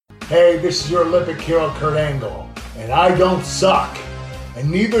Hey, this is your Olympic hero, Kurt Angle, and I don't suck,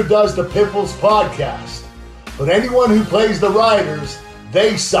 and neither does the Piffles Podcast. But anyone who plays the Riders,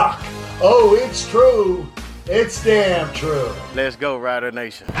 they suck. Oh, it's true. It's damn true. Let's go, Rider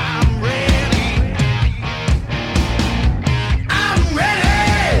Nation. I'm ready. I'm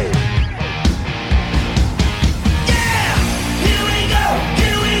ready. Yeah, here we go.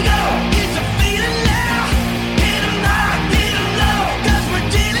 It's a feeling now. Get 'em high, get 'em low, 'cause we're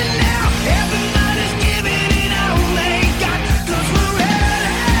dealing now. Everybody's giving it all they got, 'cause we're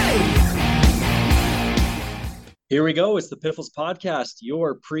ready. Here we go. It's the Piffles Podcast,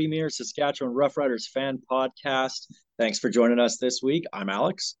 your premier Saskatchewan Roughriders fan podcast. Thanks for joining us this week. I'm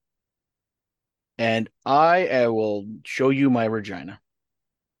Alex. And I will show you my Regina.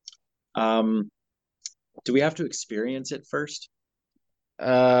 Do we have to experience it first? Do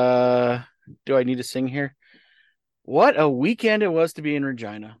I need to sing here? What a weekend it was to be in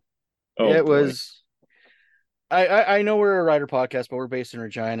Regina. It was. I know we're a Rider podcast, but we're based in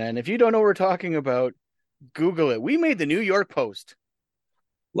Regina. And if you don't know what we're talking about, Google it. We made the New York Post.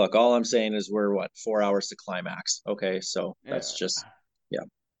 Look, all I'm saying is we're 4 hours to climax. Okay, so that's just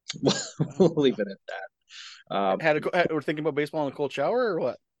we'll leave it at that. We're thinking about baseball in a cold shower or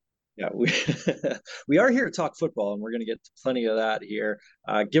what? Yeah, we are here to talk football, and we're going to get to plenty of that here.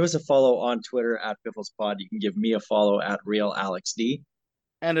 Give us a follow on Twitter at Piffles Pod. You can give me a follow at RealAlexD.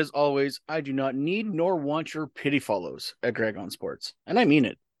 And as always, I do not need nor want your pity follows at Greg on Sports, and I mean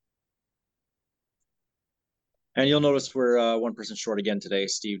it. And you'll notice we're one person short again today.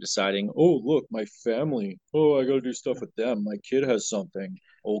 Steve deciding, oh, look, my family. Oh, I got to do stuff with them. My kid has something.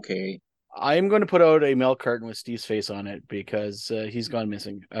 Okay. I'm going to put out a milk carton with Steve's face on it because he's gone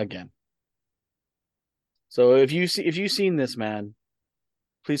missing again. So if you've seen this man,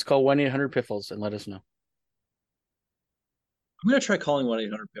 please call 1-800-PIFFLES and let us know. I'm going to try calling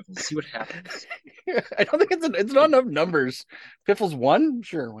 1-800-PIFFLES, see what happens. I don't think it's not enough numbers. Piffles 1?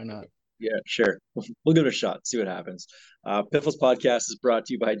 Sure, why not? Yeah, sure. We'll give it a shot, see what happens. Piffles Podcast is brought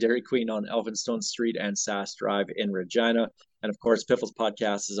to you by Dairy Queen on Elphinstone Street and Sass Drive in Regina. And of course, Piffles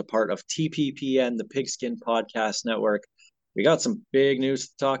Podcast is a part of TPPN, the Pigskin Podcast Network. We got some big news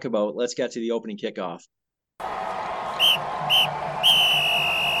to talk about. Let's get to the opening kickoff.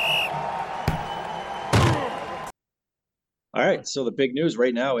 All right, so the big news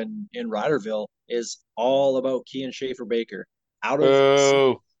right now in Riderville is all about Kean Schaefer-Baker. Out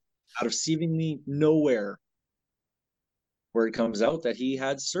of seemingly nowhere, word comes out that he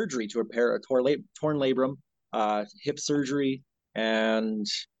had surgery to repair a torn labrum, hip surgery, and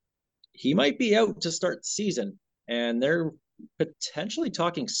he might be out to start the season. And they're potentially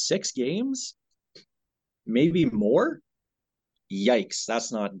talking 6 games, maybe more. Yikes,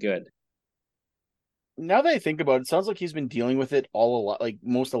 that's not good. Now that I think about it, it sounds like he's been dealing with it all a lot, like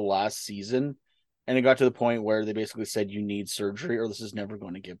most of last season. And it got to the point where they basically said you need surgery or this is never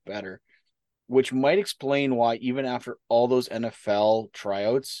going to get better, which might explain why even after all those NFL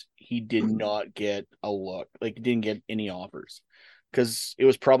tryouts, he did not get a look, like didn't get any offers, because it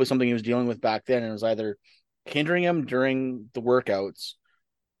was probably something he was dealing with back then. And it was either hindering him during the workouts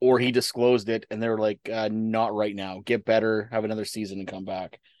or he disclosed it and they were like, not right now, get better, have another season and come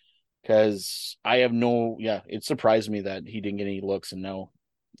back. Because it surprised me that he didn't get any looks. And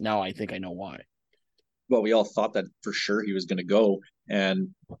now I think I know why. Well, we all thought that for sure he was going to go. And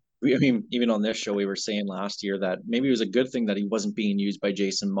even on this show, we were saying last year that maybe it was a good thing that he wasn't being used by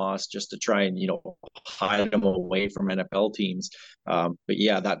Jason Moss just to try and, hide him away from NFL teams. But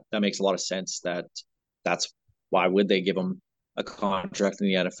yeah, that makes a lot of sense. That's why would they give him a contract in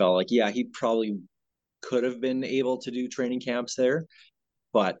the NFL? Like, yeah, he probably could have been able to do training camps there,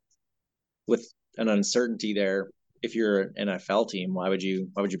 but with an uncertainty there, if you're an NFL team, why would you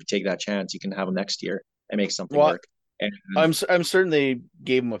take that chance? You can have him next year and make something work. And I'm certain they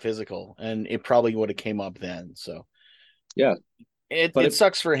gave him a physical, and it probably would have came up then. So yeah, it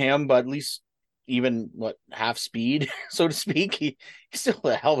sucks for him, but at least even half speed, so to speak, he's still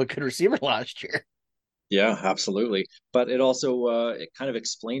a hell of a good receiver last year. Yeah, absolutely. But it also it kind of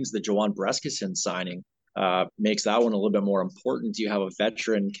explains the Jawan Breskison signing. Makes that one a little bit more important. You have a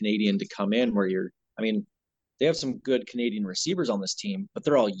veteran Canadian to come in they have some good Canadian receivers on this team, but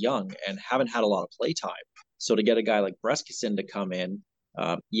they're all young and haven't had a lot of play time. So to get a guy like Breskison to come in,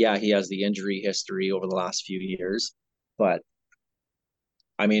 he has the injury history over the last few years, but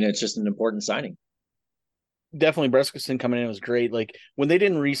it's just an important signing. Definitely, Breskison coming in was great. Like when they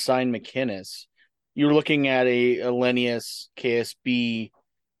didn't re-sign McInnes, you were looking at a Lenius, KSB,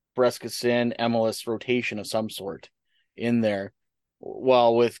 Breskison, MLS rotation of some sort in there.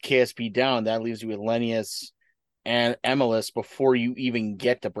 While with KSB down, that leaves you with Lenius, and MLS before you even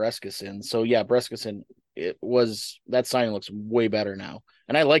get to Breskison. So yeah, Breskison, that signing looks way better now,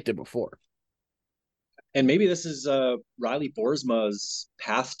 and I liked it before. And maybe this is Riley Boersma's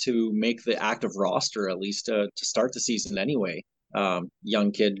path to make the active roster, at least to start the season anyway.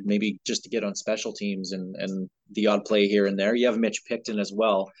 Young kid, maybe just to get on special teams and the odd play here and there. You have Mitch Picton as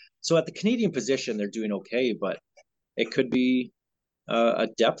well. So at the Canadian position, they're doing okay, but it could be a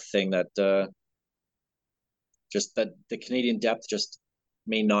depth thing that just that the Canadian depth just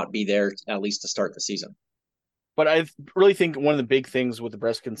may not be there at least to start the season. But I really think one of the big things with the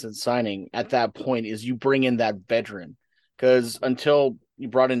Breskinson signing at that point is you bring in that veteran, because until you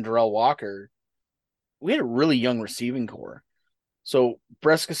brought in Darrell Walker, we had a really young receiving core. So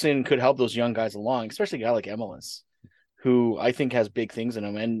Breskison could help those young guys along, especially a guy like Emilus, who I think has big things in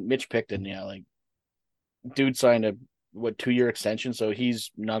him. And Mitch Picton, yeah, like dude signed a 2-year extension, so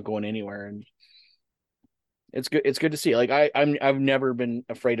he's not going anywhere. And it's good. It's good to see. Like I've never been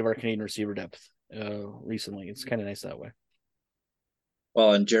afraid of our Canadian receiver depth recently. It's kind of nice that way.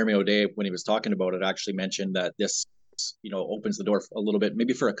 Well, and Jeremy O'Day, when he was talking about it, actually mentioned that this, opens the door a little bit,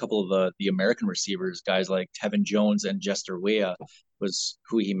 maybe for a couple of the American receivers, guys like Tevin Jones and Jester Weah was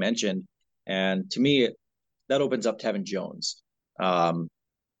who he mentioned. And to me, that opens up Tevin Jones.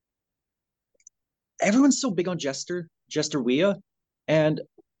 Everyone's so big on Jester Weah, and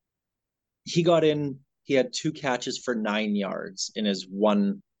he had 2 catches for 9 yards in his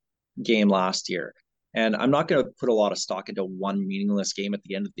one game last year. And I'm not going to put a lot of stock into one meaningless game at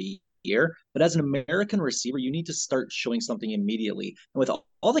the end of the year, but as an American receiver, you need to start showing something immediately. And with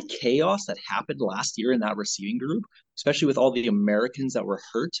all the chaos that happened last year in that receiving group, especially with all the Americans that were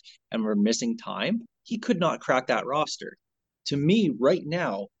hurt and were missing time, he could not crack that roster. To me, right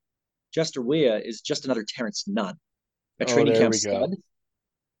now, Jester Weah is just another Terrence Nunn, a training camp stud,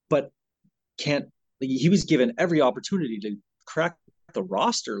 but he was given every opportunity to crack the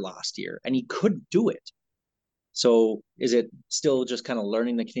roster last year, and he couldn't do it. So is it still just kind of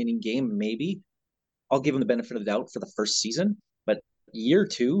learning the Canadian game? Maybe. I'll give him the benefit of the doubt for the first season, but year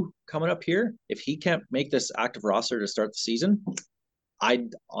 2 coming up here, if he can't make this active roster to start the season, I'd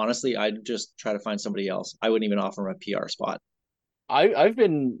just try to find somebody else. I wouldn't even offer him a PR spot. I've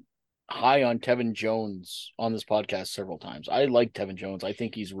been high on Tevin Jones on this podcast several times. I like Tevin Jones. I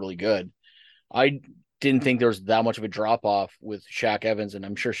think he's really good. I didn't think there was that much of a drop off with Shaq Evans, and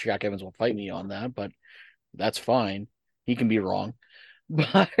I'm sure Shaq Evans will fight me on that, but that's fine. He can be wrong.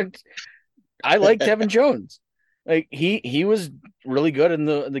 But I like Tevin Jones. Like he was really good in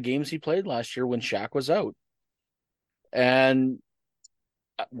the games he played last year when Shaq was out. And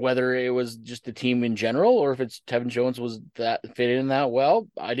whether it was just the team in general or if it's Tevin Jones was that fit in that well,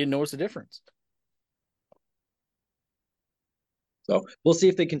 I didn't notice the difference. So we'll see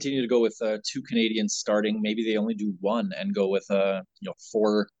if they continue to go with 2 Canadians starting. Maybe they only do 1 and go with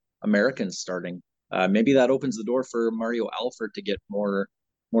 4 Americans starting. Maybe that opens the door for Mario Alford to get more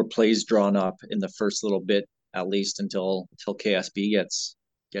plays drawn up in the first little bit, at least until KSB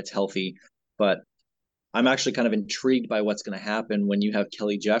gets healthy. But I'm actually kind of intrigued by what's going to happen when you have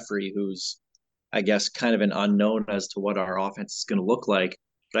Kelly Jeffrey, who's, I guess, kind of an unknown as to what our offense is going to look like.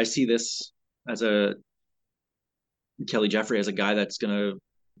 But I see this as Kelly Jeffrey as a guy that's going to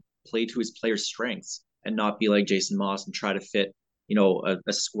play to his players' strengths and not be like Jason Moss and try to fit,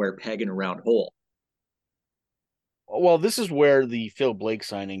 a square peg in a round hole. Well, this is where the Phil Blake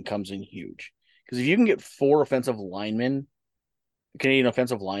signing comes in huge. Because if you can get 4 Canadian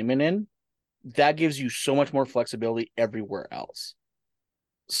offensive linemen in, that gives you so much more flexibility everywhere else.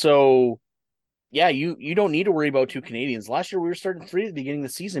 So, yeah, you don't need to worry about 2 Canadians. Last year, we were starting 3 at the beginning of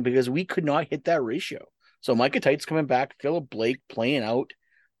the season because we could not hit that ratio. So Micah Teitz coming back, Philip Blake playing out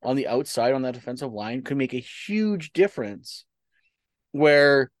on the outside on that defensive line could make a huge difference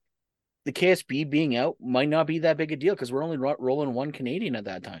where the KSB being out might not be that big a deal because we're only rolling 1 Canadian at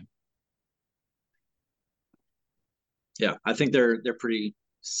that time. Yeah, I think they're pretty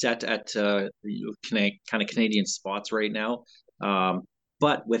set at kind of Canadian spots right now.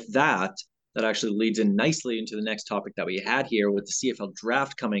 But with that actually leads in nicely into the next topic that we had here with the CFL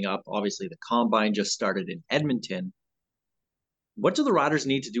draft coming up. Obviously, the combine just started in Edmonton. What do the Riders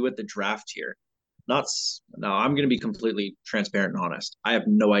need to do at the draft here? Now, I'm going to be completely transparent and honest. I have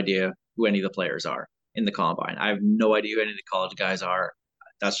no idea who any of the players are in the combine. I have no idea who any of the college guys are.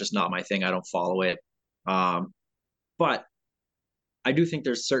 That's just not my thing. I don't follow it. But I do think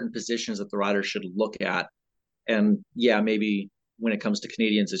there's certain positions that the Riders should look at. And yeah, maybe when it comes to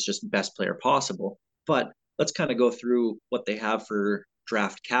Canadians, it's just best player possible. But let's kind of go through what they have for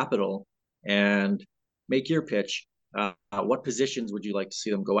draft capital and make your pitch. What positions would you like to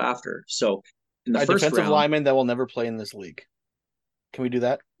see them go after? So in the A first defensive round. lineman that will never play in this league. Can we do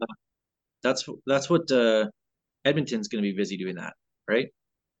that? That's what Edmonton's going to be busy doing that, right?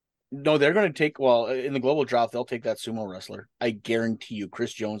 No, they're going to take, well, in the global draft, they'll take that sumo wrestler. I guarantee you,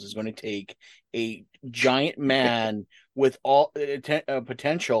 Chris Jones is going to take a giant man with all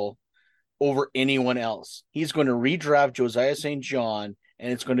potential over anyone else. He's going to redraft Josiah St. John,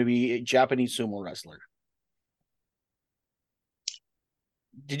 and it's going to be a Japanese sumo wrestler.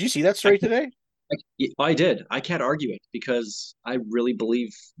 Did you see that story today? I did. I can't argue it because I really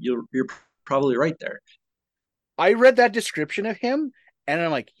believe you're probably right there. I read that description of him, and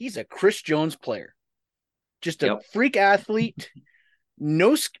I'm like, he's a Chris Jones player. Just a Yep. freak athlete.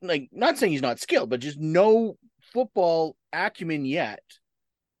 No, like, not saying he's not skilled, but just no football acumen yet.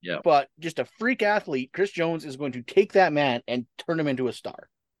 Yeah. But just a freak athlete. Chris Jones is going to take that man and turn him into a star.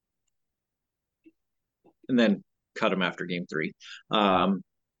 And then cut him after game 3.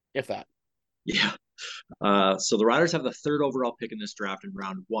 If that. Yeah. So the Riders have the 3rd overall pick in this draft in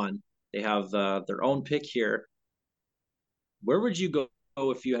round 1. They have their own pick here. Where would you go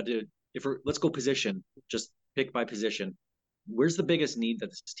if you had to? Let's go position, just pick by position. Where's the biggest need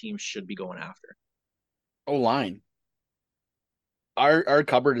that this team should be going after? O-line. Our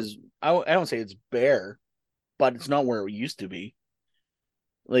cupboard is, I don't say it's bare, but it's not where it used to be.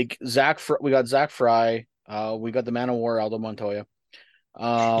 Like we got Zach Fry, we got the man of war, Aldo Montoya.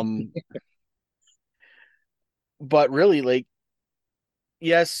 But really, like,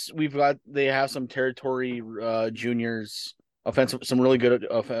 yes, they have some territory juniors, some really good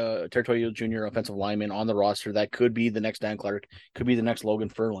territorial junior offensive linemen on the roster that could be the next Dan Clark, could be the next Logan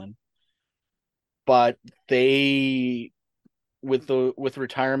Ferlin. But they, with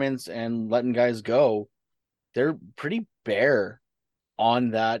retirements and letting guys go, they're pretty bare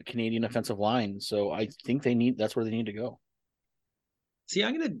on that Canadian offensive line. So I think that's where they need to go. See,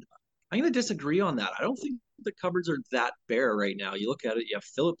 I'm gonna disagree on that. I don't think the cupboards are that bare right now. You look at it, you have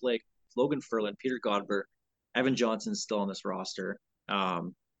Philip Blake, Logan Ferlin, Peter Godber, Evan Johnson's still on this roster.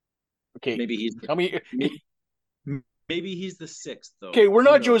 Okay, maybe he's tell me. Maybe he's the 6th though. Okay, we're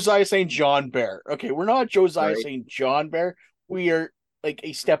not Josiah St. John Bear. Okay, we're not Josiah St. John Bear. We are like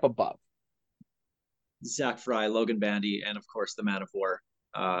a step above. Zach Fry, Logan Bandy, and of course the man of war,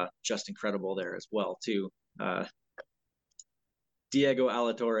 just incredible there as well too. Diego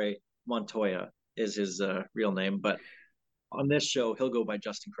Alatorre Montoya is his real name, but on this show he'll go by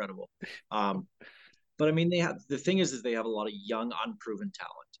Just Incredible. But I mean, the thing is they have a lot of young, unproven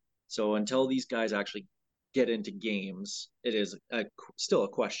talent. So until these guys actually get into games, it is still a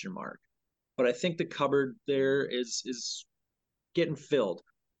question mark. But I think the cupboard there is getting filled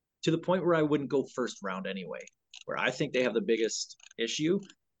to the point where I wouldn't go first round anyway. Where I think they have the biggest issue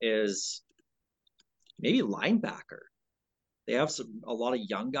is maybe linebacker. They have a lot of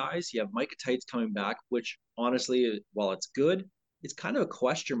young guys. You have Micah Tights coming back, which honestly, while it's good, it's kind of a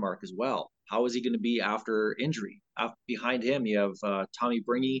question mark as well. How is he going to be after injury? Behind him, you have Tommy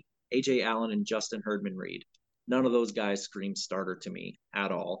Bringy, AJ Allen, and Justin Herdman Reed. None of those guys scream starter to me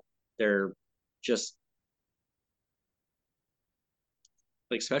at all. They're just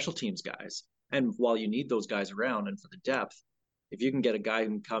like special teams guys. And while you need those guys around and for the depth, if you can get a guy who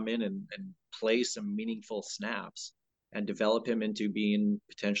can come in and play some meaningful snaps and develop him into being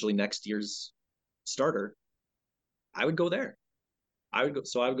potentially next year's starter, I would go there. I would go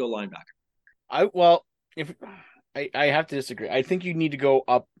linebacker. I have to disagree. I think you need to go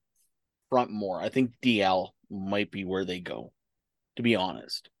up front more. I think DL might be where they go, to be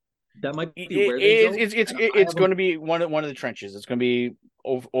honest. That might be where they go. It's going to be one of the trenches. It's going to be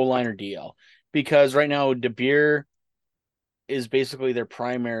O-line or DL, because right now De Beer is basically their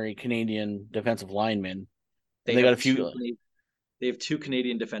primary Canadian defensive lineman. They got a few. They have 2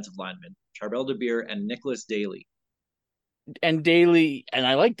 Canadian defensive linemen, Charbel De Beer and Nicholas Daly. And Daly, and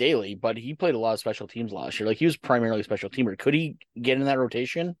I like Daly, but he played a lot of special teams last year. Like, he was primarily a special teamer. Could he get in that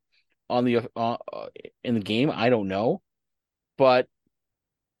rotation on the in the game? I don't know, but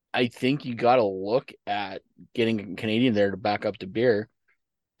I think you got to look at getting a Canadian there to back up De Beer,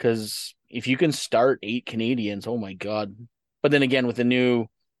 because if you can start 8 Canadians, oh my god! But then again, with the new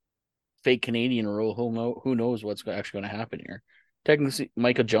fake Canadian rule, who knows what's actually going to happen here? Technically,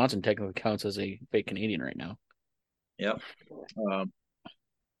 Michael Johnson technically counts as a fake Canadian right now. Yep.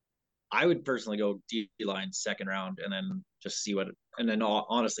 I would personally go D-line 2nd round and then just see and then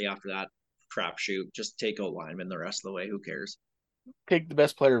honestly after that, crapshoot, just take out linemen the rest of the way. Who cares? Pick the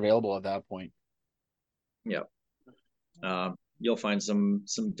best player available at that point. Yep. You'll find some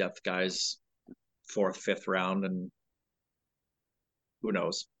depth guys 4th, 5th round, and who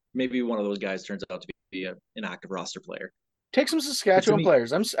knows? Maybe one of those guys turns out to be an active roster player. Take some Saskatchewan me-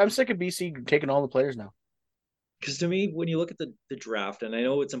 players. I'm sick of BC taking all the players now. Because to me, when you look at the draft, and I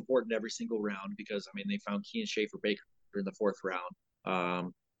know it's important every single round because I mean they found Kean Schaefer Baker in the 4th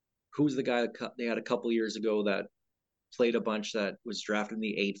round. Who's the guy that they had a couple years ago that played a bunch that was drafted in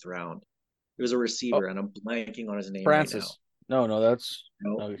the 8th round? It was a receiver, and I'm blanking on his name Francis. right now. No, that's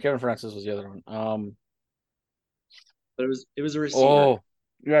No, Kevin Francis was the other one. but it was a receiver. Oh,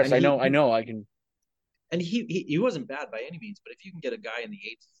 yes, And I know. I can. And he wasn't bad by any means, but if you can get a guy in the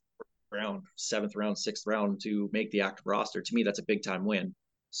 8th round, 7th round, 6th round to make the active roster, to me that's a big time win.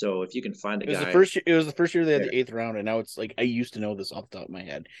 So if you can find a guy, It was the first year they had the 8th round, and now it's like I used to know this off the top of my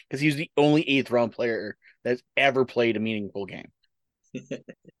head because he's the only 8th round player that's ever played a meaningful game.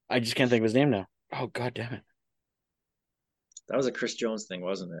 I just can't think of his name now. Oh, god damn it! that was a Chris Jones thing,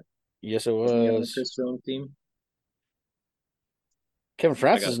 wasn't it? Yes, it Wasn't he on the was. Chris Jones team? Kevin I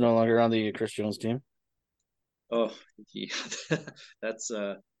Francis got is no longer on the Chris Jones team. Oh, yeah. that's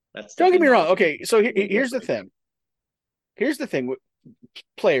Don't get me definitely wrong. not- Okay, so here's the thing. Here's the thing with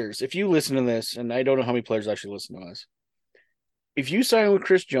players. If you listen to this, and I don't know how many players actually listen to us, if you sign with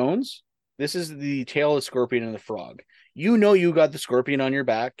Chris Jones, this is the tail of the scorpion and the frog. You know you got the scorpion on your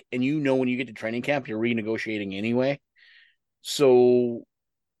back, and you know when you get to training camp, you're renegotiating anyway. So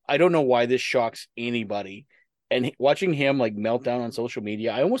I don't know why this shocks anybody. And watching him like melt down on social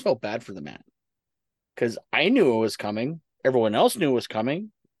media, I almost felt bad for the man because I knew it was coming. Everyone else knew it was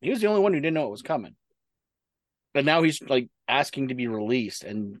coming. He was the only one who didn't know it was coming. But now he's like asking to be released,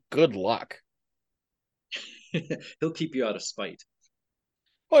 and good luck. He'll keep you out of spite.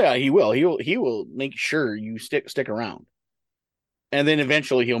 Oh yeah, he will. He will make sure you stick around, and then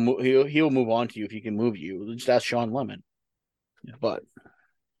eventually he'll move on to you if he can move you. Just ask Sean Lemon. But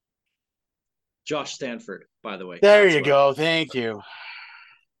Josh Stanford, by the way. there That's you go. Thank you.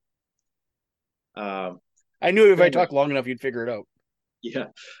 I knew if I talked long enough, you'd figure it out. Yeah.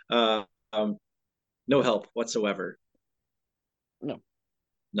 No help whatsoever. No.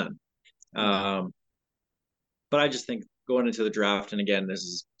 None. But I just think going into the draft, and again, this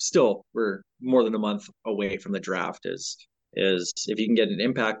is still we're more than a month away from the draft. Is if you can get an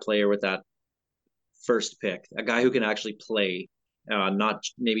impact player with that first pick, a guy who can actually play, not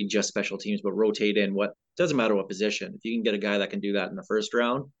maybe just special teams, but rotate in what doesn't matter what position. If you can get a guy that can do that in the first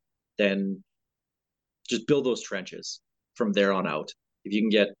round, then just build those trenches from there on out. If you can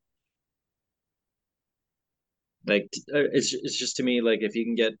get like it's just to me like if you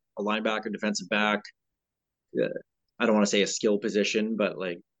can get a linebacker, defensive back, I don't want to say a skill position, but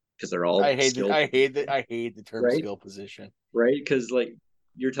like because they're all I hate skilled, I hate the term right? skill position. Right? Because like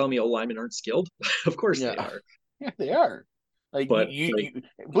you're telling me O linemen aren't skilled? Of course they are. Yeah, they are. Like But you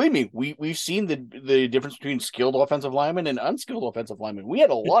believe me, we've seen the difference between skilled offensive linemen and unskilled offensive linemen. We had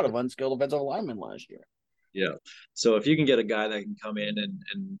a lot of unskilled offensive linemen last year. Yeah. So if you can get a guy that can come in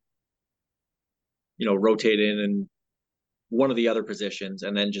and rotate in one of the other positions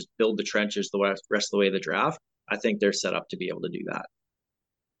and then just build the trenches the rest of the way of the draft, I think they're set up to be able to do that.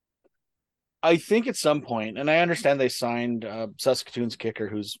 I think at some point, and I understand they signed Saskatoon's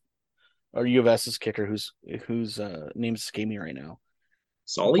kicker, or U of S's kicker, whose name's escaping me right now.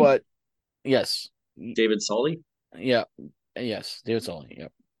 Solly? But yes, David Solly? Yeah, yes, David Solly.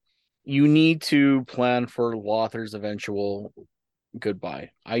 Yep. You need to plan for Lothar's eventual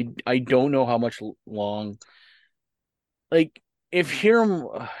goodbye. I don't know how much long. Like if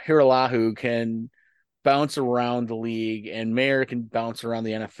Hiralahu can bounce around the league and Mayer can bounce around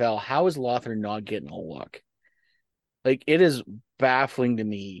the NFL, how is Lothar not getting a look? Like it is baffling to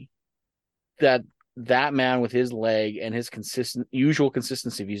me that man with his leg and his usual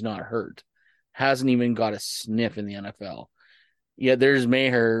consistency, if he's not hurt, hasn't even got a sniff in the NFL. Yet there's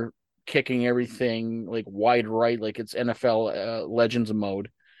Maher kicking everything like wide right, like it's NFL Legends mode.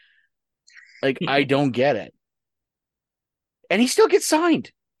 Like I don't get it. And he still gets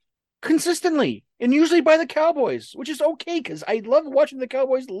signed consistently and usually by the Cowboys, which is okay because I love watching the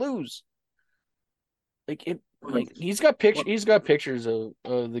Cowboys lose. He's got pictures of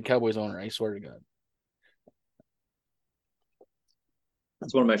the Cowboys owner. I swear to God.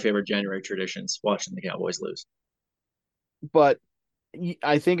 That's one of my favorite January traditions, watching the Cowboys lose. But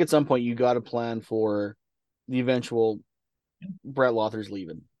I think at some point you got to plan for the eventual Brett Lothar's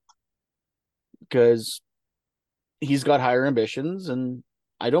leaving because he's got higher ambitions, and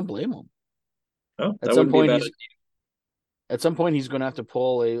I don't blame him. Oh, at some point, he's going to have to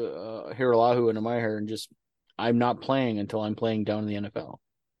pull a Hiralahu and a Maher and just, I'm not playing until I'm playing down in the NFL.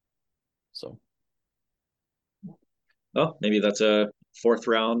 So, well, maybe that's a 4th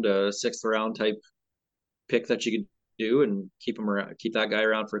round, 6th round type pick that you could do and keep that guy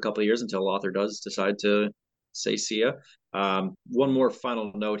around for a couple of years until Lothar does decide to say see ya. One more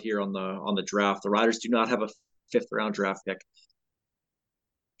final note here on the draft. The Riders do not have a 5th-round draft pick.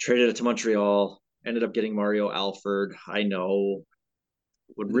 Traded it to Montreal. Ended up getting Mario Alford. I know.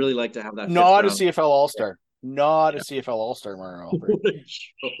 Would really like to have that. Not a 5th round. CFL All-Star. Not a CFL All-Star, Mario Alford. What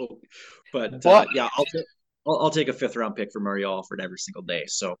a joke. But yeah, I'll take a 5th-round pick for Mario Alford every single day.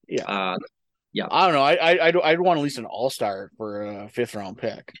 So yeah. Yeah. I don't know. I'd want at least an All-Star for a 5th-round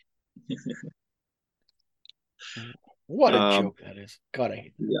pick. What a joke that is. God, I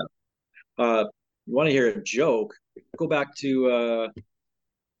hate that. Yeah. You want to hear a joke? Go back to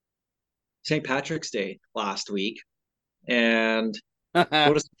St. Patrick's Day last week and go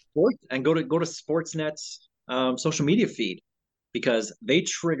to Sportsnet's social media feed, because they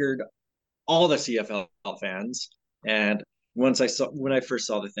triggered all the CFL fans. And when I first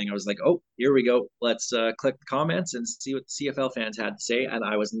saw the thing, I was like, oh, here we go. Let's click the comments and see what the CFL fans had to say. And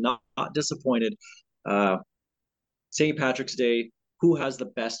I was not disappointed. St. Patrick's Day, who has the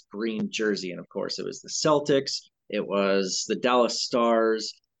best green jersey? And of course, it was the Celtics. It was the Dallas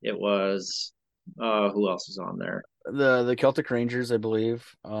Stars. It was who else was on there? The Celtic Rangers, I believe.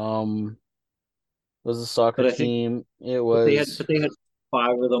 Was a soccer team. It was. They had 5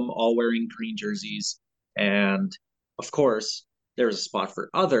 of them all wearing green jerseys, and of course there was a spot for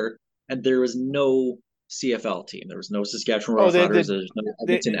other, and there was no CFL team. There was no Saskatchewan Roughriders. There's no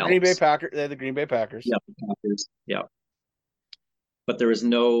Edmonton Elks. Green Bay Packers. They had the Green Bay Packers. Yeah, the Packers. Yeah, but there was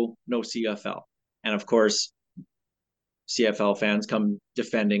no CFL, and of course CFL fans come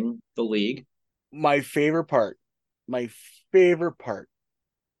defending the league. My favorite part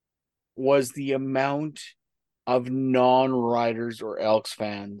was the amount of non-Riders or Elks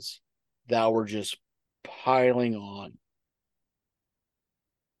fans that were just piling on.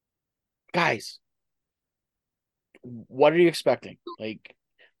 Guys, what are you expecting? Like,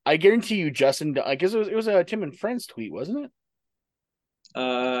 I guarantee you, Justin, I guess it was a Tim and Friends tweet, wasn't it?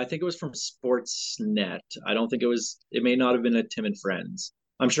 I think it was from Sportsnet. I don't think it may not have been a Tim and Friends.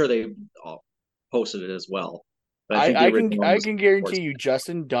 I'm sure they all posted it as well. But I can guarantee you,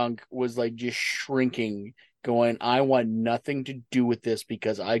 Justin Dunk was like just shrinking, going, I want nothing to do with this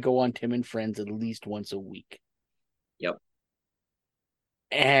because I go on Tim and Friends at least once a week. Yep.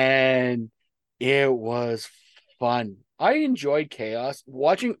 And it was fun. I enjoyed chaos.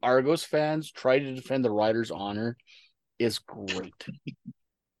 Watching Argos fans try to defend the Riders' honor is great.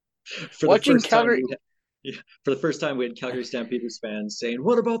 Watching Calgary. For the first time, we had Calgary Stampeders fans saying,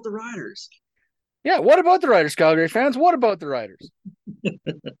 "What about the Riders?" Yeah, what about the Riders, Calgary fans? What about the Riders?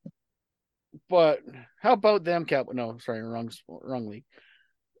 But how about them, No, sorry, wrong league.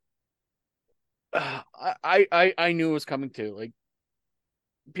 I knew it was coming too. Like,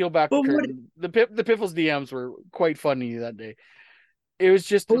 peel back the curtain. The Piffles DMs were quite funny that day. It was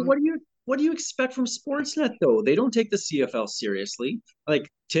just. But what do you expect from Sportsnet though? They don't take the CFL seriously. Like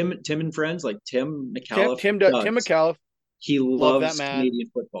Tim and Friends, like Tim McAuliffe. Tim McAuliffe. He loves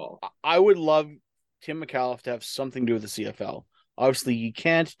Canadian football. I would love Tim McAuliffe to have something to do with the CFL. Obviously, you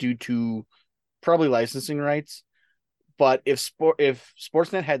can't due to probably licensing rights. But if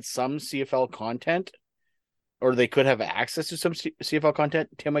Sportsnet had some CFL content, or they could have access to some CFL content,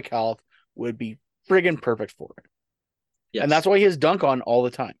 Tim McAuliffe would be friggin' perfect for it. Yes. And that's why he has Dunk on all the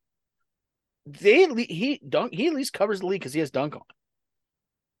time. He at least covers the league because he has Dunk on.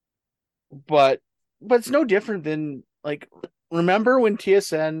 But it's no different than, like, remember when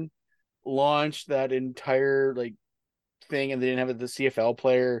TSN launched that entire like thing and they didn't have the CFL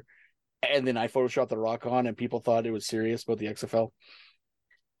player, and then I photoshopped the Rock on and people thought it was serious about the XFL.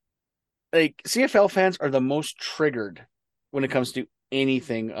 Like, CFL fans are the most triggered when it comes to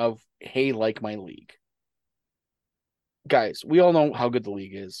anything of, hey, like my league. Guys, we all know how good the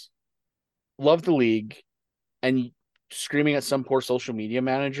league is. Love the league, and screaming at some poor social media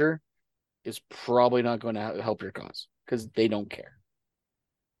manager is probably not going to help your cause because they don't care.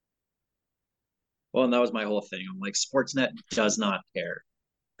 Well, and that was my whole thing. I'm like, Sportsnet does not care.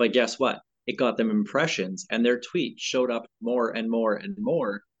 But guess what? It got them impressions, and their tweet showed up more and more and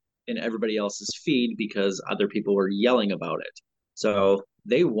more in everybody else's feed because other people were yelling about it. So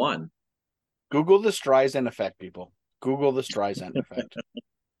they won. Google the Streisand effect, people. Google the Streisand effect.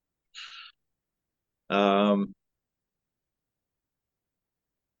 I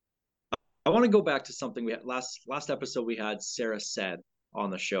want to go back to something we had last episode. We had Sarah Said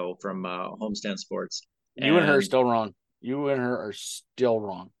on the show from Homestand Sports. You and her are still wrong. You and her are still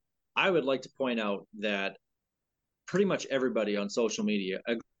wrong. I would like to point out that pretty much everybody on social media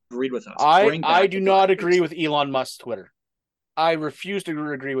agreed with us. I do not agree with Elon Musk's Twitter. I refuse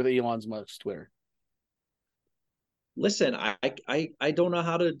to agree with Elon Musk's Twitter. Listen, I don't know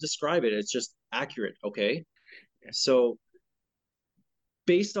how to describe it. It's just accurate, okay? So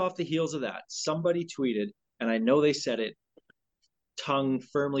based off the heels of that, somebody tweeted, and I know they said it, tongue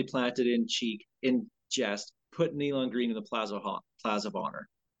firmly planted in cheek, in jest, put Nealon Green in the Plaza of Honor.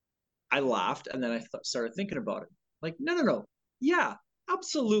 I laughed, and then I started thinking about it. Like, no. Yeah,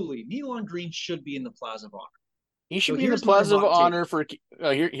 absolutely. Nealon Green should be in the Plaza of Honor. He should So be in the here's my Plaza of hot take. Honor for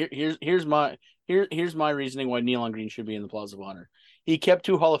here's my reasoning why Nealon Green should be in the Plaza of Honor. He kept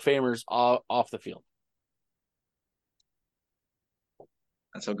 2 Hall of Famers off the field.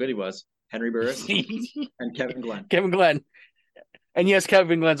 That's how good he was. Henry Burris and Kevin Glenn. Kevin Glenn. And yes,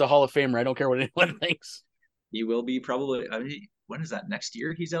 Kevin Glenn's a Hall of Famer. I don't care what anyone thinks. He will be probably. I mean, when is that? Next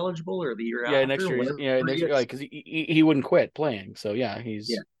year he's eligible, or the year Yeah, after? next year. Whenever Yeah, next year, because he wouldn't quit playing. So yeah, he's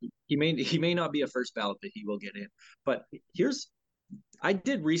He may not be a first ballot, but he will get in. But I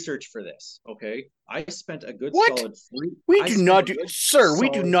did research for this. Okay, I spent a good What? solid three. We I do spent not a do, good sir. We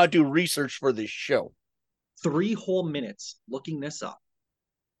do solid not do research for this show. 3 whole minutes looking this up.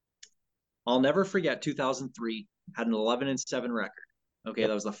 I'll never forget 2003 had an 11-7 record. Okay,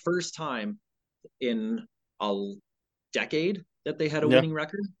 that was the first time in a decade that they had a winning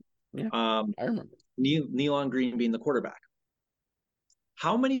record. Yeah, I remember. Nealon Green being the quarterback.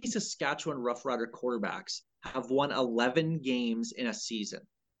 How many Saskatchewan Roughrider quarterbacks have won 11 games in a season?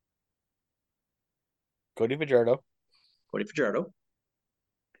 Cody Fajardo.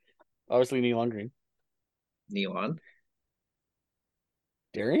 Obviously, Nealon Green. Nealon.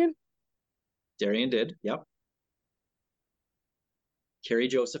 Darian did. Yep. Kerry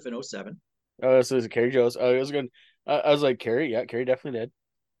Joseph in 07. Oh, so it's Kerry Joseph. I was like, Kerry. Yeah, Kerry definitely did.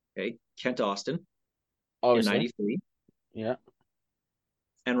 Okay. Kent Austin in 93. Yeah.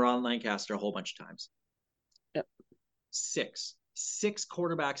 And Ron Lancaster a whole bunch of times. Yep. 6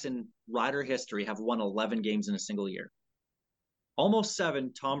 quarterbacks in Rider history have won 11 games in a single year. Almost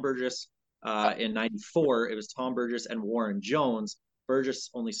 7, Tom Burgess in 94. It was Tom Burgess and Warren Jones. Burgess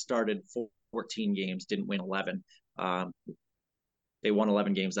only started 14 games, didn't win 11. They won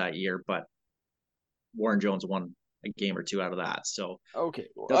 11 games that year, but Warren Jones won a game or 2 out of that. So okay,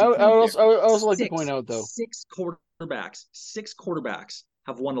 I also like to point out though, 6 quarterbacks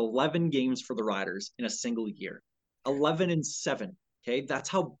have won 11 games for the Riders in a single year. 11-7. Okay, that's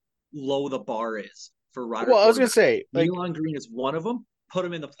how low the bar is for Rider. Well, I was gonna say, Nealon Green is one of them. Put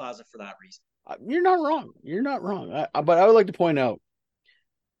him in the Plaza for that reason. You're not wrong. But I would like to point out,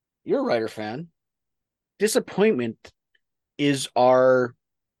 you're a Rider fan. Disappointment is our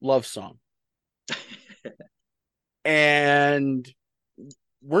love song. And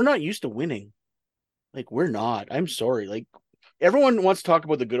we're not used to winning. Like, we're not. I'm sorry. Like, everyone wants to talk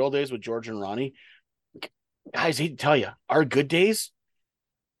about the good old days with George and Ronnie. Guys, I hate to tell you, our good days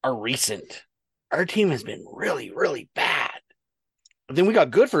are recent. Our team has been really, really bad. But then we got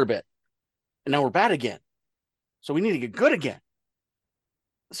good for a bit. And now we're bad again. So we need to get good again.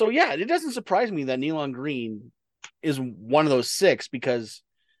 So yeah, it doesn't surprise me that Nealon Green is one of those 6, because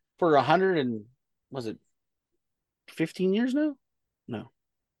for 100 and was it 15 years now? No.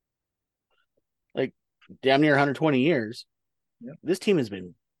 Like damn near 120 years. Yep. This team has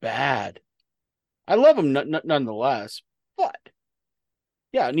been bad. I love him nonetheless, but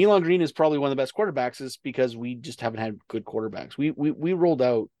yeah, Nealon Green is probably one of the best quarterbacks, is because we just haven't had good quarterbacks. We rolled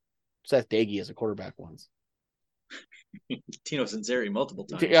out Seth Dagey as a quarterback once. Tino Sinceri multiple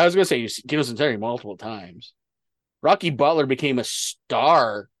times. I was going to say Tino Sinceri multiple times. Rocky Butler became a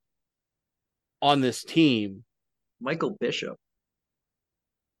star on this team. Michael Bishop.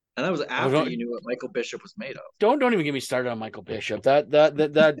 And that was after you knew what Michael Bishop was made of. Don't even get me started on Michael Bishop.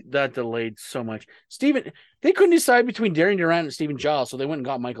 That delayed so much. They couldn't decide between Darian Durant and Stephen Giles, so they went and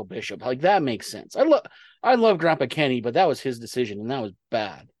got Michael Bishop. Like, that makes sense. I love Grandpa Kenny, but that was his decision, and that was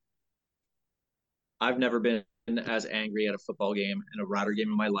bad. I've never been as angry at a football game and a Rider game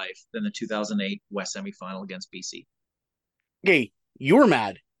in my life than the 2008 West semifinal against BC. Okay, you were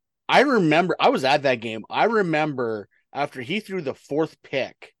mad. I remember, I was at that game. I remember after he threw the 4th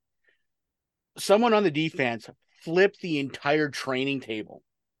pick, someone on the defense flipped the entire training table.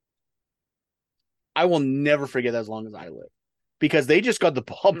 I will never forget that as long as I live, because they just got the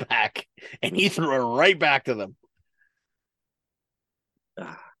ball back and he threw it right back to them.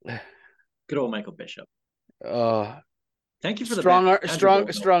 Good old Michael Bishop. Thank you for the strong arm.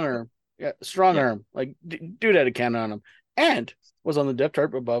 Yeah, strong arm. Like, dude had a cannon on him and was on the depth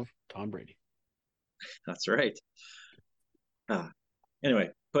chart above Tom Brady. That's right. Anyway,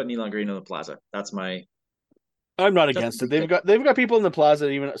 put Nealon Green in the Plaza. That's my. I'm not against it. They've got people in the Plaza.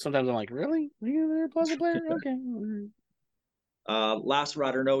 Even sometimes I'm like, really? You're a Plaza player? Okay. Last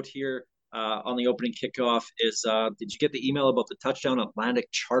Rider note here on the opening kickoff is: did you get the email about the touchdown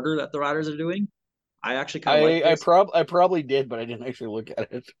Atlantic charter that the Riders are doing? I actually kind of like this. I probably did, but I didn't actually look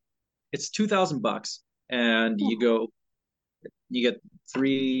at it. It's $2,000, and you get you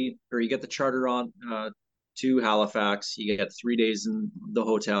get the charter on to Halifax. You get 3 days in the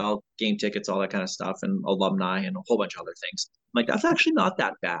hotel, game tickets, all that kind of stuff, and alumni, and a whole bunch of other things. Like, that's actually not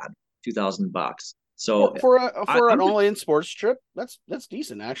that bad. $2,000. So For an I'm all-in sports trip, that's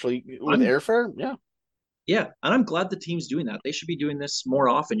decent actually with I'm airfare. Yeah. Yeah, and I'm glad the team's doing that. They should be doing this more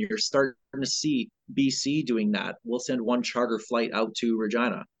often. You're starting to see BC doing that. We'll send one charter flight out to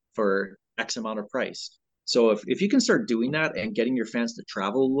Regina for X amount of price. So if you can start doing that and getting your fans to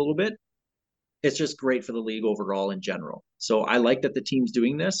travel a little bit, it's just great for the league overall in general. So I like that the team's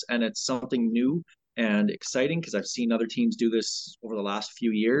doing this, and it's something new and exciting because I've seen other teams do this over the last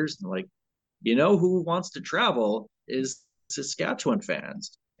few years. And like, who wants to travel is Saskatchewan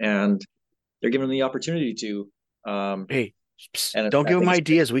fans, and they're given the opportunity to. Hey, And don't I give them think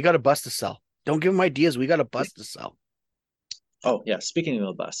ideas. We got a bus to sell. Don't give them ideas. We got a bus to sell. Oh, yeah. Speaking of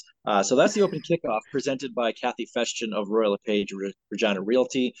the bus. So that's the open kickoff presented by Kathy Feshton of Royal LePage Regina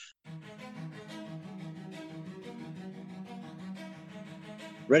Realty.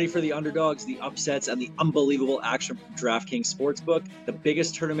 Ready for the underdogs, the upsets, and the unbelievable action from DraftKings Sportsbook? The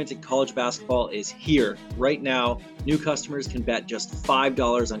biggest tournament in college basketball is here right now. New customers can bet just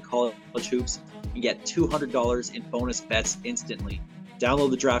 $5 on college hoops and get $200 in bonus bets instantly.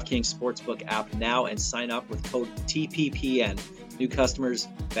 Download the DraftKings Sportsbook app now and sign up with code TPPN. New customers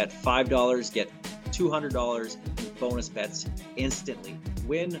bet $5, get $200 in bonus bets instantly.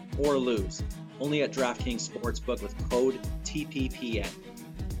 Win or lose. Only at DraftKings Sportsbook with code TPPN.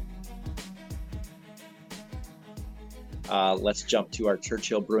 Let's jump to our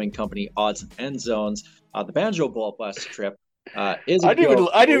Churchill Brewing Company odds and end zones. The Banjo Bowl bus trip is. I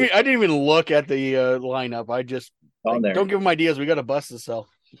didn't even look at the lineup. I just on there. Don't give them ideas. We got a bus to sell.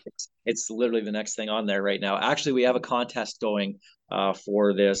 It's literally the next thing on there right now. Actually, we have a contest going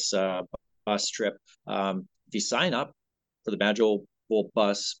for this bus trip. If you sign up for the Banjo Bowl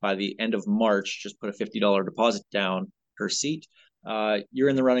bus by the end of March, just put a $50 deposit down per seat. You're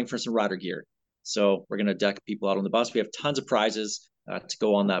in the running for some rider gear. So we're going to deck people out on the bus. We have tons of prizes to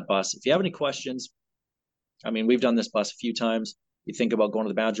go on that bus. If you have any questions, I mean, we've done this bus a few times. You think about going to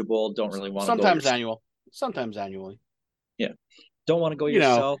the Banjo Bowl, don't really want to go. Sometimes annually. Yeah. Don't want to go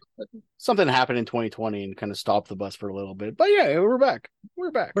yourself. Something happened in 2020 and kind of stopped the bus for a little bit. But yeah, we're back. We're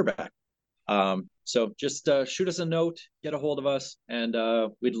back. So just shoot us a note, get a hold of us, and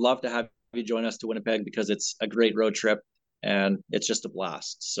we'd love to have you join us to Winnipeg because it's a great road trip. And it's just a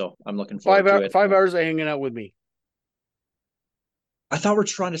blast. So I'm looking forward to it. 5 hours of hanging out with me. I thought we're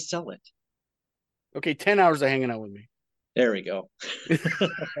trying to sell it. Okay, 10 hours of hanging out with me. There we go.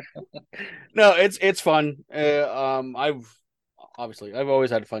 No, it's fun. I've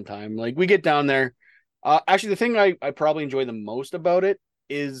always had a fun time. Like, we get down there. Actually, the thing I probably enjoy the most about it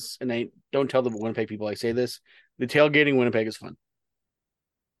is, and I don't tell the Winnipeg people I say this, the tailgating in Winnipeg is fun.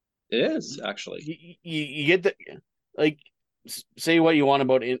 It is, actually. You get the, like, say what you want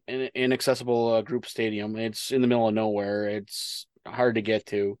about an inaccessible group stadium. It's in the middle of nowhere. It's hard to get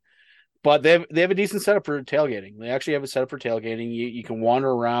to, but they have a decent setup for tailgating. They actually have a setup for tailgating. You can wander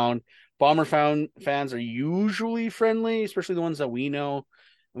around. Bomber fans are usually friendly, especially the ones that we know.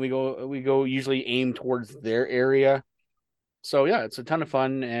 And we go usually aim towards their area. So yeah, it's a ton of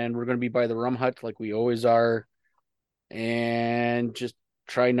fun, and we're going to be by the Rum Hut like we always are, and just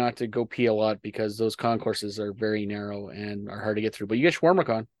try not to go pee a lot because those concourses are very narrow and are hard to get through. But you get shawarma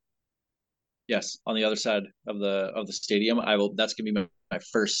con. Yes, on the other side of the stadium. That's gonna be my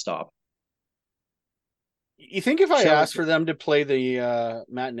first stop. You think if I ask for them to play the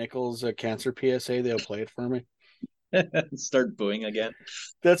Matt Nichols cancer PSA, they'll play it for me? Start booing again.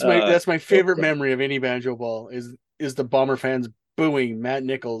 That's my favorite memory of any banjo ball is the Bomber fans booing Matt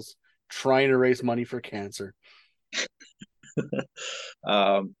Nichols trying to raise money for cancer.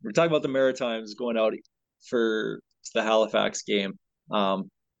 We're talking about the Maritimes going out for the Halifax game. The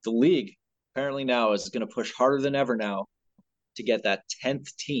league apparently now is going to push harder than ever now to get that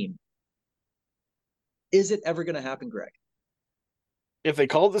 10th team. Is it ever going to happen, Greg? If they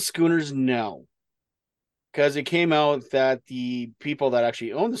call it the Schooners, no. Because it came out that the people that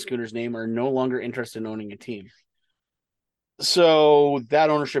actually own the Schooners name are no longer interested in owning a team. So that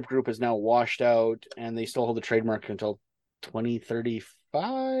ownership group is now washed out, and they still hold the trademark until 2030,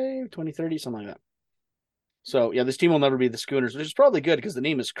 something like that. So yeah, this team will never be the Schooners, which is probably good because the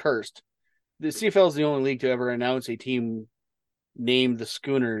name is cursed. The CFL is the only league to ever announce a team named the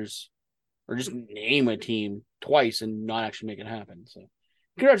Schooners, or just name a team twice and not actually make it happen. So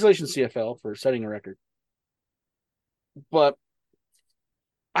congratulations, CFL, for setting a record. But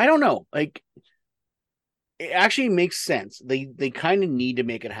I don't know. Like, it actually makes sense. They kind of need to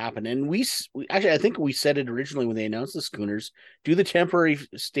make it happen. And we actually, I think we said it originally when they announced the Schooners, do the temporary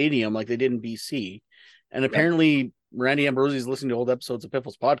stadium like they did in BC. And apparently Randy Ambrosi is listening to old episodes of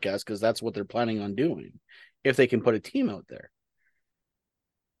Piffles Podcast because that's what they're planning on doing if they can put a team out there.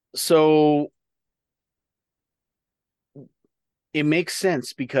 So it makes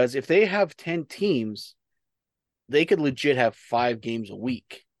sense because if they have 10 teams, they could legit have 5 games a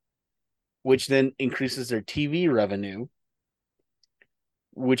week, which then increases their TV revenue,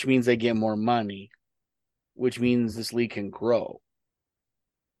 which means they get more money, which means this league can grow.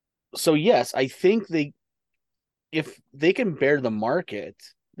 So yes, I think if they can bear the market,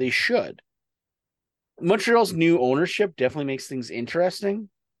 they should. Montreal's new ownership definitely makes things interesting.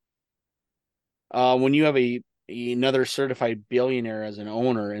 When you have another certified billionaire as an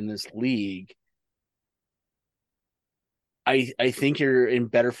owner in this league, I think you're in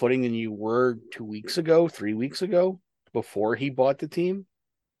better footing than you were 2 weeks ago, 3 weeks ago, before he bought the team.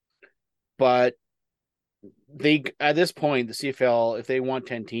 But at this point, the CFL, if they want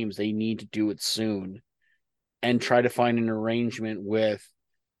 10 teams, they need to do it soon and try to find an arrangement with,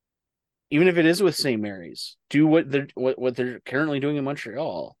 even if it is with St. Mary's, do what they're currently doing in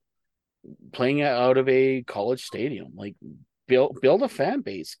Montreal, playing out of a college stadium, like build a fan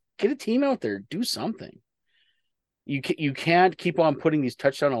base, get a team out there, do something. You can't keep on putting these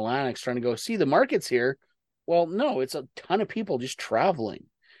touchdown Atlantics trying to go, see, the market's here. Well, no, it's a ton of people just traveling.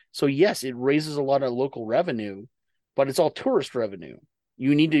 So yes, it raises a lot of local revenue, but it's all tourist revenue.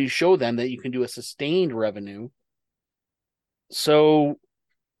 You need to show them that you can do a sustained revenue. So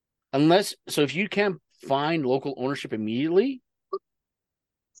if you can't find local ownership immediately,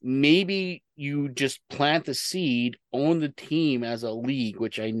 maybe you just plant the seed, own the team as a league,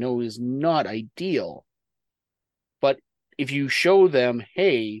 which I know is not ideal. But if you show them,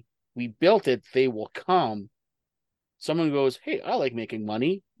 hey, we built it, they will come. Someone goes, hey, I like making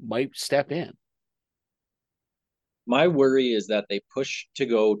money, might step in. My worry is that they push to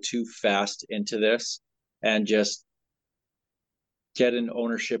go too fast into this and just get an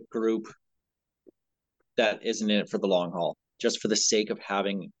ownership group that isn't in it for the long haul, just for the sake of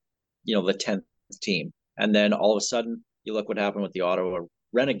having, the 10th team. And then all of a sudden, you look what happened with the Ottawa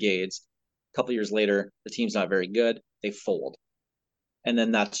Renegades. A couple of years later, the team's not very good. They fold. And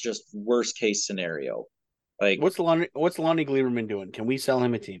then that's just worst case scenario. Like, what's Lonnie Gleberman doing? Can we sell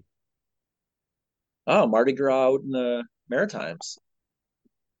him a team? Oh, Mardi Gras out in the Maritimes.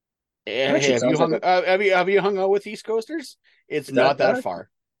 Hey, have you hung out with East Coasters? It's not that far.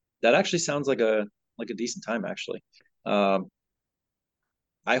 That actually sounds like a decent time, actually. I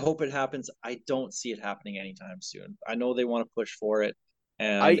hope it happens. I don't see it happening anytime soon. I know they want to push for it.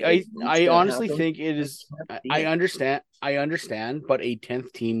 And I honestly think it is. I understand, but a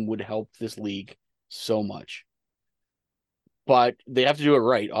 10th team would help this league so much. But they have to do it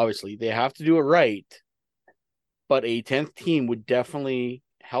right. Obviously, they have to do it right. But a 10th team would definitely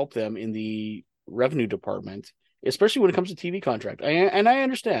help them in the revenue department, especially when it comes to TV contract. I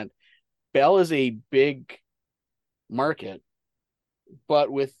understand Bell is a big market,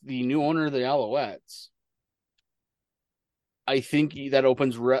 but with the new owner of the Alouettes, I think that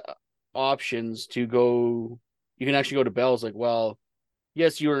opens options to go. You can actually go to Bell's like, well,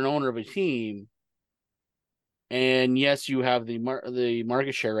 yes, you're an owner of a team, and yes, you have the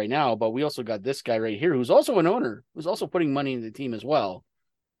market share right now, but we also got this guy right here who's also an owner, who's also putting money into the team as well.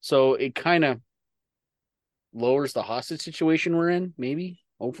 So it kind of lowers the hostage situation we're in, maybe,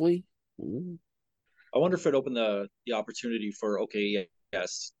 hopefully. Ooh. I wonder if it opened the opportunity for, okay,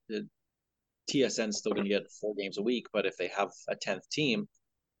 yes, the TSN's still going to get 4 games a week, but if they have a 10th team,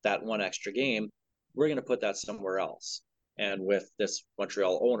 that one extra game, we're going to put that somewhere else. And with this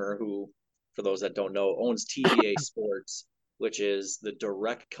Montreal owner who, for those that don't know, owns TVA Sports, which is the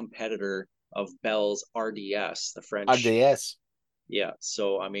direct competitor of Bell's RDS, the French. RDS. Yeah.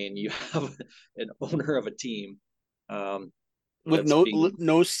 So, I mean, you have an owner of a team. With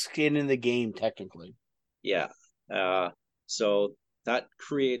no skin in the game, technically. Yeah. So that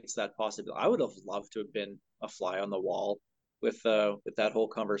creates that possibility. I would have loved to have been a fly on the wall with that whole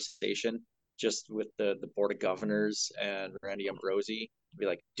conversation, just with the board of governors and Randy Ambrosi. Be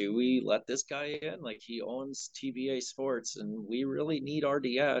like, do we let this guy in? Like, he owns TVA Sports, and we really need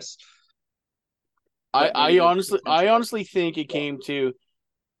RDS. I honestly think it came to,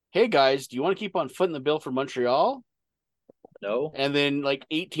 hey guys, do you want to keep on footing the bill for Montreal? No. And then like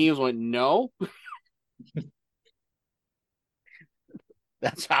 8 teams went no.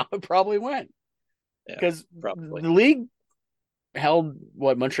 That's how it probably went. Because the league held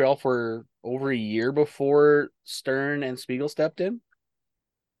Montreal for over a year before Stern and Spiegel stepped in.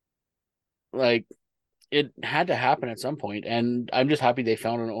 Like, it had to happen at some point, and I'm just happy they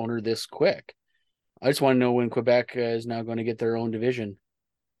found an owner this quick. I just want to know when Quebec is now going to get their own division.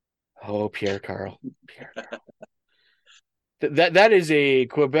 Oh, Pierre Carl. That is a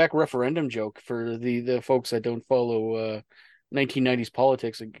Quebec referendum joke for the folks that don't follow 1990s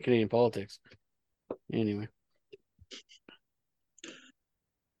politics and Canadian politics. Anyway.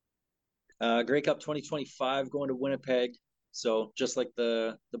 Grey Cup 2025 going to Winnipeg. So just like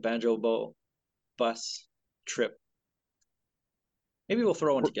the Banjo Bowl bus trip. Maybe we'll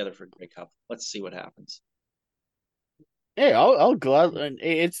throw one together for Grey Cup. Let's see what happens. Hey, I'll gladly.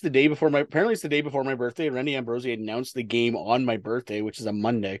 It's the day before my. Apparently, it's the day before my birthday. Randy Ambrosi announced the game on my birthday, which is a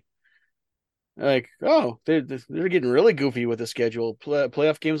Monday. Like, oh, they're getting really goofy with the schedule.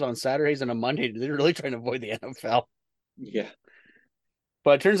 Playoff games on Saturdays and a Monday. They're really trying to avoid the NFL. Yeah.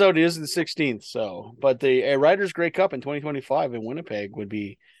 But it turns out it is the 16th. So, but the Riders Grey Cup in 2025 in Winnipeg would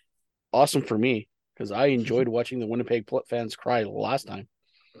be awesome for me because I enjoyed watching the Winnipeg fans cry last time.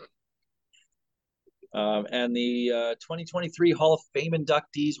 And the 2023 Hall of Fame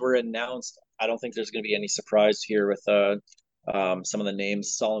inductees were announced. I don't think there's going to be any surprise here with some of the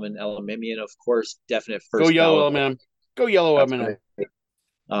names. Solomon Elamimian, of course, definite first. Go Yellow, man. Go Yellow, man.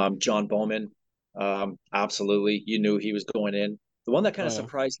 John Bowman, absolutely. You knew he was going in. The one that kind of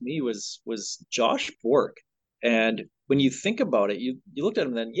surprised me was Josh Bork. And when you think about it, you looked at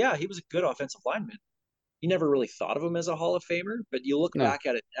him then, yeah, he was a good offensive lineman. You never really thought of him as a Hall of Famer, but you look back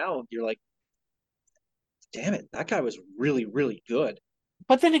at it now, you're like, damn it, that guy was really, really good.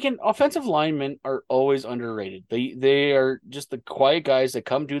 But then again, offensive linemen are always underrated. They are just the quiet guys that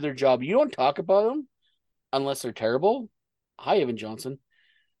come do their job. You don't talk about them unless they're terrible. Hi, Evan Johnson.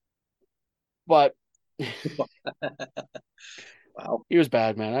 But wow, he was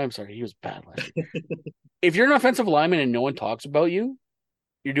bad, man. I'm sorry, he was bad last year. If you're an offensive lineman and no one talks about you,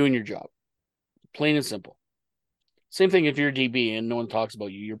 you're doing your job. Plain and simple. Same thing if you're a DB and no one talks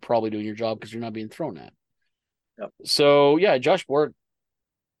about you, you're probably doing your job because you're not being thrown at. Yep. So, yeah, Josh Bork,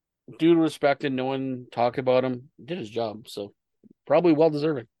 dude respected, no one talked about him, did his job. So, probably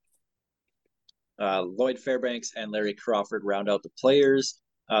well-deserving. Lloyd Fairbanks and Larry Crawford round out the players.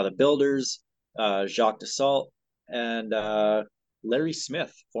 The builders, Jacques Dassault, and Larry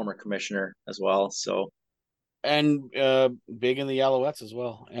Smith, former commissioner as well. So, and big in the Alouettes as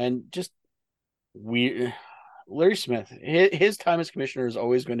well. And just weird. Larry Smith, his time as commissioner is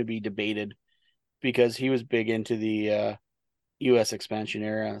always going to be debated because he was big into the U.S. expansion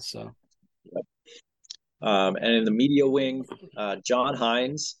era. So, yep. And in the media wing, John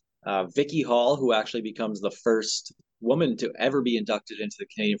Hines, Vicky Hall, who actually becomes the first woman to ever be inducted into the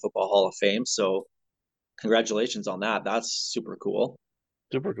Canadian Football Hall of Fame. So, congratulations on that. That's super cool.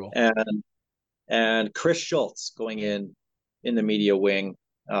 Super cool. And Chris Schultz going in the media wing.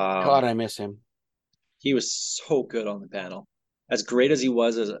 God, I miss him. He was so good on the panel. As great as he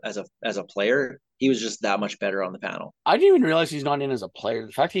was as a player, he was just that much better on the panel. I didn't even realize he's not in as a player.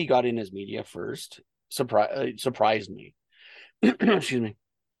 The fact he got in as media first surprised me. Excuse me.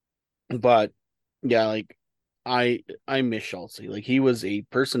 But yeah, like I miss Schultz. Like he was a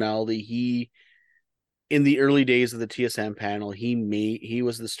personality. He in the early days of the TSM panel, he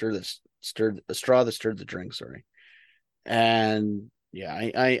was the straw that stirred the drink. Sorry, and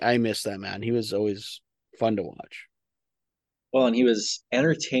yeah, I miss that man. He was always fun to watch. Well, and he was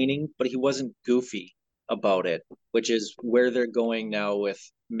entertaining, but he wasn't goofy about it, which is where they're going now with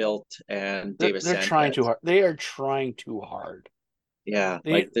Milt and Davis. They're trying too hard. They are trying too hard. Yeah,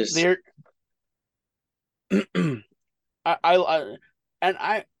 like this. They're.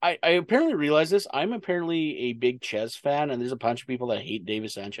 I apparently realize this. I'm apparently a big Ches fan, and there's a bunch of people that hate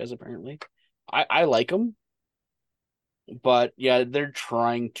Davis Sanchez. Apparently, I like him, but yeah, they're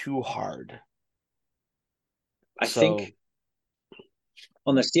trying too hard. I think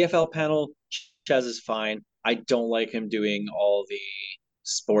on the CFL panel, Ches is fine. I don't like him doing all the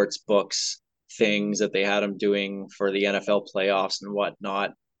sports books things that they had him doing for the NFL playoffs and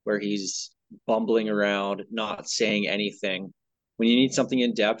whatnot, where he's bumbling around, not saying anything. When you need something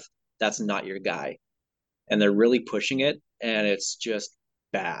in depth, that's not your guy. And they're really pushing it, and it's just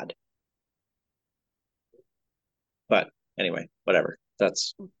bad. But anyway, whatever.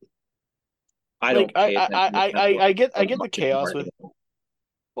 That's I don't. I get the chaos with.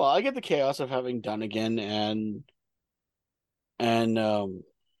 Well, I get the chaos of having Dunnigan and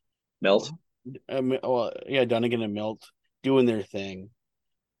Milt. Well, yeah, Dunnigan and Milt doing their thing.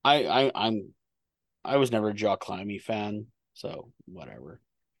 I was never a Jock Climby fan, so whatever.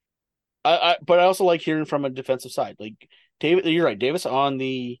 But I also like hearing from a defensive side. Like David, you're right. Davis on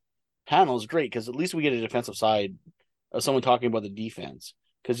the panel is great because at least we get a defensive side of someone talking about the defense.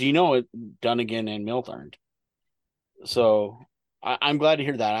 because Dunnigan and Milt aren't. So I'm glad to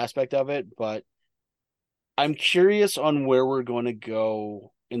hear that aspect of it, but I'm curious on where we're going to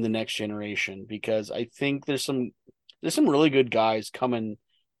go in the next generation, because I think there's some really good guys coming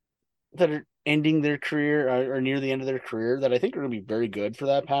that are ending their career or near the end of their career that I think are going to be very good for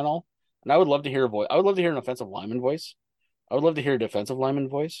that panel. And I would love to hear a voice. I would love to hear an offensive lineman voice. I would love to hear a defensive lineman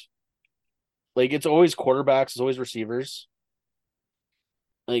voice. Like, it's always quarterbacks, it's always receivers.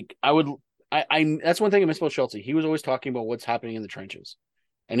 Like, I that's one thing I miss about Schulte. He was always talking about what's happening in the trenches,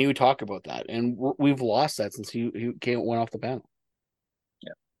 and he would talk about that. And we've lost that since he went off the panel.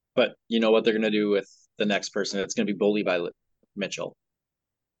 Yeah, but you know what they're going to do with the next person? It's going to be Bo Levi Mitchell.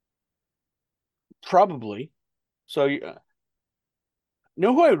 Probably. So,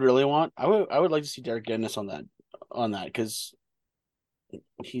 know who I would really want? I would like to see Derek Dennis on that, because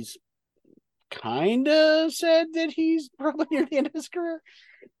he's kind of said that he's probably near the end of his career.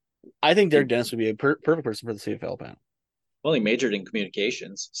 I think Derek Dennis would be a perfect person for the CFL panel. Well, he majored in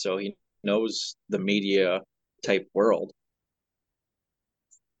communications, so he knows the media type world.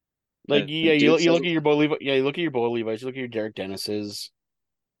 Like, yeah, you look at your Bo Levi, you look at your Bo Levi's, you look at your Derek Dennis's.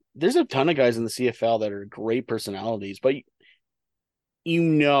 There's a ton of guys in the CFL that are great personalities, but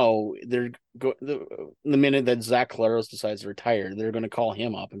they're the minute that Zach Claros decides to retire, they're going to call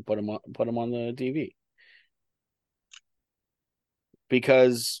him up and put him on the TV,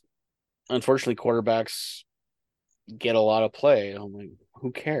 because unfortunately quarterbacks get a lot of play. I'm like,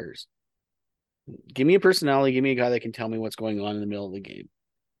 who cares? Give me a personality, give me a guy that can tell me what's going on in the middle of the game.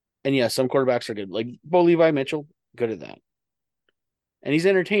 And yeah, some quarterbacks are good, like Bo Levi Mitchell, good at that, and he's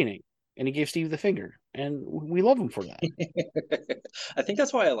entertaining, and he gave Steve the finger, and we love him for that. I think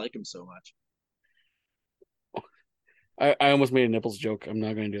that's why I like him so much. I almost made a nipples joke. I'm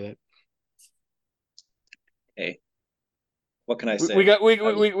not going to do that. Hey, what can I say? We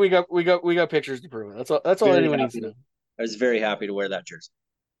got pictures to prove it. That's all anyone needs to know. I was very happy to wear that jersey.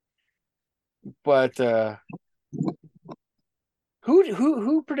 But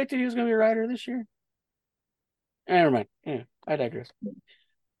who predicted he was going to be a rider this year? Never mind. Yeah, I digress.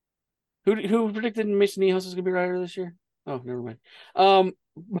 Who predicted Mason Niehaus was going to be a rider this year? Oh, never mind.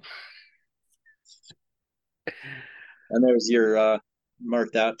 And there's your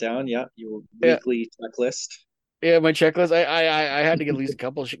mark that down. Yeah, your weekly checklist. Yeah, my checklist. I had to get at least a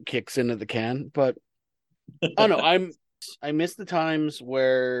couple kicks into the can, but oh no, I miss the times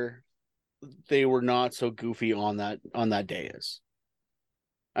where they were not so goofy on that day.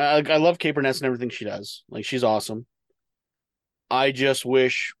 I love Kate Burness and everything she does. Like, she's awesome. I just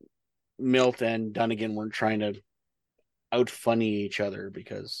wish Milt and Dunnigan weren't trying to out funny each other,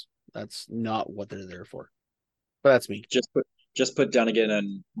 because that's not what they're there for. But that's me. Just put Dunnigan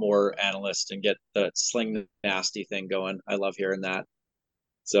and more analyst and get the sling the nasty thing going. I love hearing that.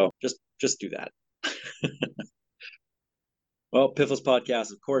 So just do that. Well, Piffles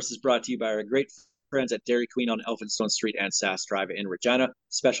Podcast, of course, is brought to you by our great friends at Dairy Queen on Elphinstone Street and Sass Drive in Regina.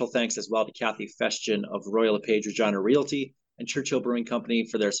 Special thanks as well to Kathy Festian of Royal LePage Regina Realty and Churchill Brewing Company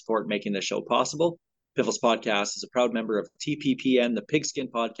for their support making this show possible. Piffles Podcast is a proud member of TPPN, the Pigskin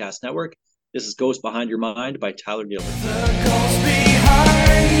Podcast Network. This is Ghost Behind Your Mind by Tyler Gilbert. The ghost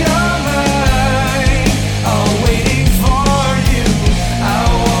behind your mind.